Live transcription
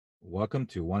Welcome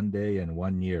to One Day and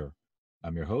One Year.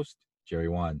 I'm your host, Jerry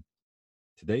Wan.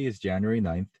 Today is January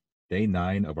 9th, day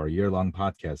 9 of our year-long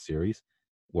podcast series,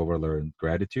 where we'll learn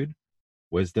gratitude,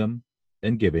 wisdom,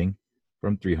 and giving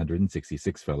from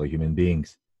 366 fellow human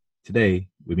beings. Today,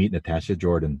 we meet NaTasha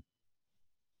Jordan.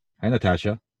 Hi,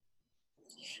 NaTasha.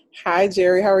 Hi,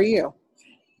 Jerry. How are you?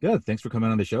 Good. Thanks for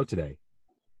coming on the show today.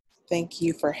 Thank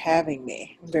you for having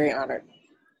me. I'm very honored.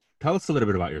 Tell us a little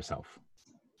bit about yourself.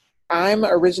 I'm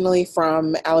originally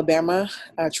from Alabama,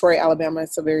 Troy, Alabama.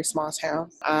 It's a very small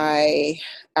town.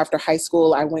 After high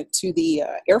school, I went to the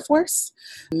Air Force,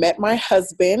 met my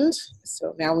husband.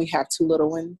 So now we have two little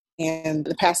ones. And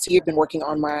the past 2 years, I've been working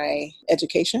on my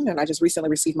education, and I just recently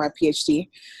received my Ph.D.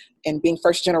 And being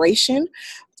first generation,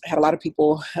 I had a lot of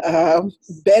people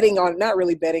not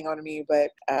really betting on me, but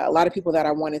a lot of people that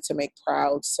I wanted to make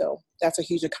proud. So that's a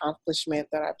huge accomplishment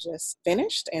that I've just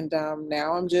finished. And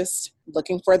now I'm just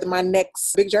looking for my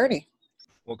next big journey.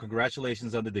 Well,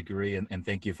 congratulations on the degree and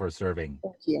thank you for serving.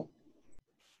 Thank you.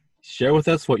 Share with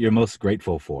us what you're most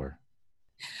grateful for.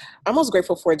 I'm most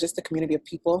grateful for just the community of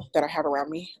people that I have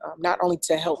around me, not only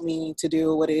to help me to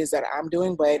do what it is that I'm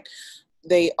doing, but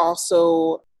they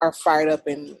also are fired up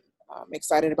and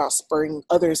excited about spurring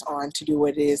others on to do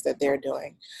what it is that they're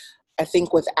doing. I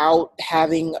think without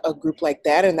having a group like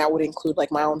that, and that would include like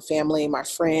my own family, my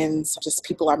friends, just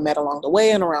people I've met along the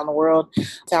way and around the world,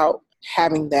 without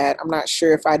having that, I'm not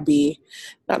sure if I'd be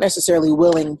not necessarily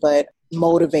willing, but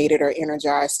motivated or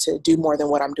energized to do more than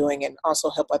what I'm doing and also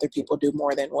help other people do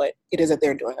more than what it is that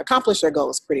they're doing, accomplish their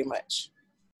goals pretty much.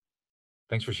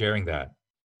 Thanks for sharing that.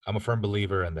 I'm a firm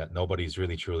believer in that nobody's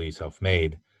really truly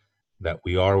self-made, that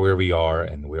we are where we are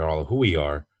and we are all who we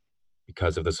are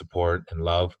because of the support and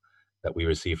love that we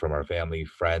receive from our family,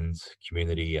 friends,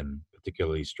 community, and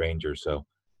particularly strangers. So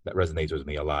that resonates with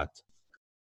me a lot.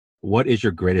 What is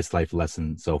your greatest life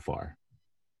lesson so far?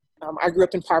 I grew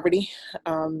up in poverty,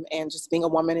 and just being a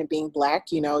woman and being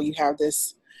Black, you have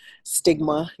this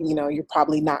stigma, you're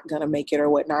probably not going to make it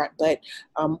or whatnot. But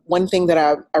one thing that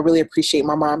I really appreciate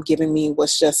my mom giving me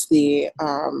was just the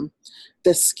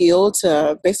skill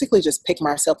to basically just pick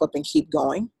myself up and keep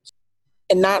going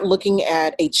and not looking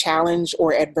at a challenge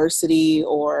or adversity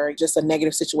or just a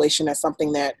negative situation as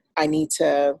something that I need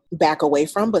to back away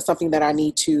from, but something that I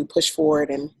need to push forward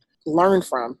and learn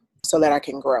from so that I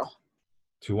can grow.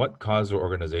 To what cause or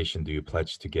organization do you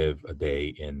pledge to give a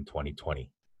day in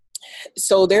 2020?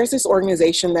 So there's this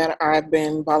organization that I've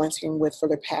been volunteering with for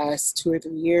the past 2 or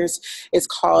 3 years. It's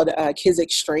called Kids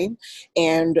Extreme.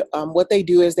 And what they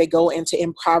do is they go into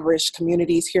impoverished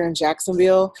communities here in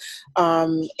Jacksonville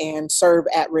and serve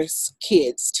at-risk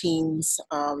kids, teens,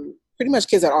 pretty much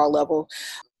kids at all levels.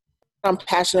 I'm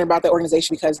passionate about the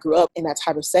organization because I grew up in that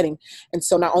type of setting. And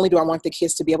so not only do I want the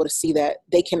kids to be able to see that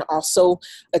they can also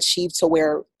achieve to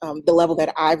where the level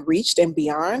that I've reached and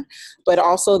beyond, but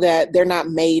also that they're not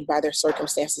made by their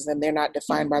circumstances and they're not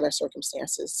defined by their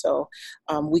circumstances. So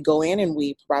we go in and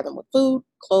we provide them with food,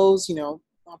 clothes,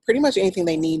 pretty much anything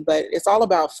they need, but it's all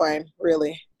about fun,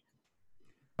 really.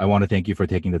 I want to thank you for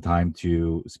taking the time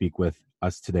to speak with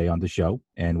us today on the show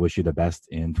and wish you the best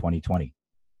in 2020.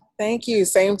 Thank you.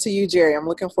 Same to you, Jerry. I'm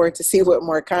looking forward to see what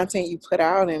more content you put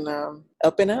out and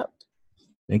up and up.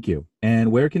 Thank you.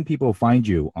 And where can people find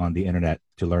you on the internet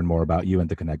to learn more about you and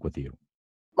to connect with you?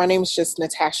 My name is just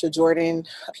NaTasha Jordan,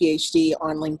 Ph.D.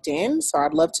 on LinkedIn. So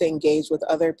I'd love to engage with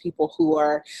other people who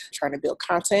are trying to build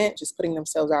content, just putting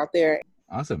themselves out there.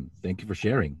 Awesome. Thank you for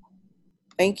sharing.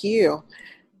 Thank you.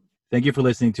 Thank you for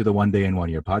listening to the One Day and One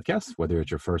Year podcast. Whether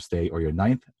it's your first day or your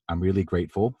 9th, I'm really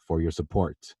grateful for your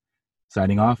support.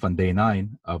 Signing off on day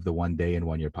 9 of the One Day and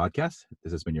One Year podcast.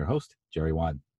 This has been your host, Jerry Wan.